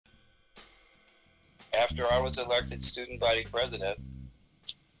After I was elected student body president,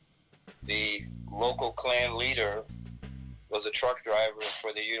 the local Klan leader was a truck driver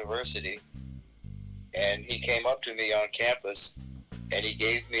for the university, and he came up to me on campus and he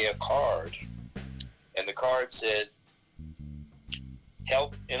gave me a card, and the card said,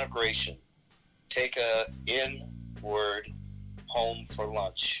 "Help integration. Take a N-word home for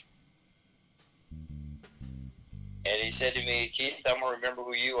lunch." And he said to me, "Keith, I'm going to remember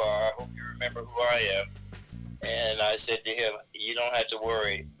who you are. I hope you remember who I am." And I said to him, "You don't have to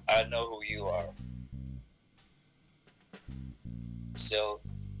worry. I know who you are." So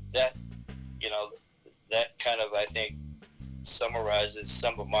that, that kind of, I think, summarizes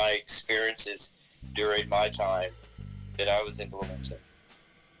some of my experiences during my time that I was implementing.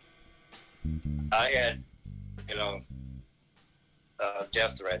 I had,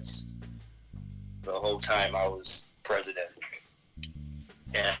 death threats the whole time I was president.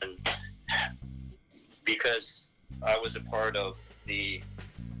 And because I was a part of the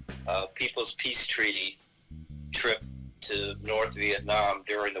People's Peace Treaty trip to North Vietnam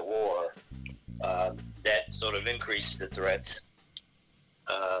during the war, that sort of increased the threats.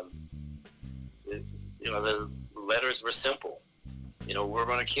 The letters were simple. We're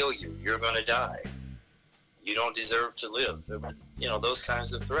going to kill you. You're going to die. You don't deserve to live. Those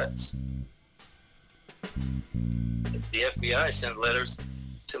kinds of threats. The FBI sent letters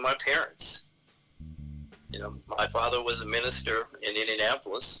to my parents. My father was a minister in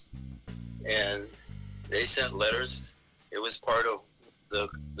Indianapolis, and they sent letters. It was part of the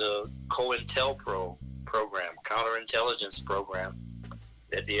COINTELPRO program, counterintelligence program,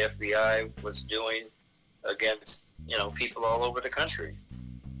 that the FBI was doing against, people all over the country.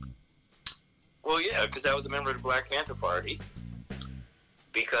 Well, yeah, because I was a member of the Black Panther Party,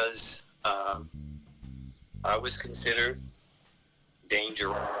 because I was considered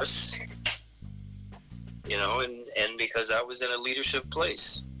dangerous, and because I was in a leadership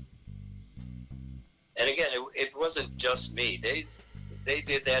place. And again, it wasn't just me. They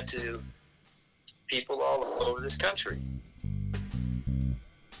did that to people all over this country.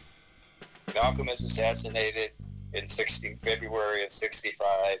 Malcolm is assassinated in February of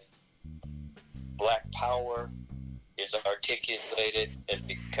 65. Black Power is articulated and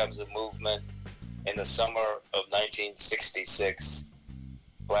becomes a movement in the summer of 1966.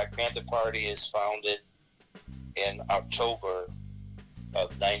 Black Panther Party is founded in October of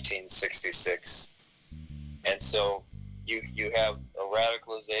 1966. And so you have a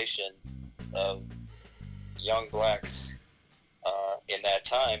radicalization of young blacks in that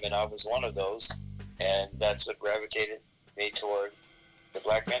time, and I was one of those, and that's what gravitated me toward the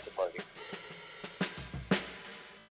Black Panther Party.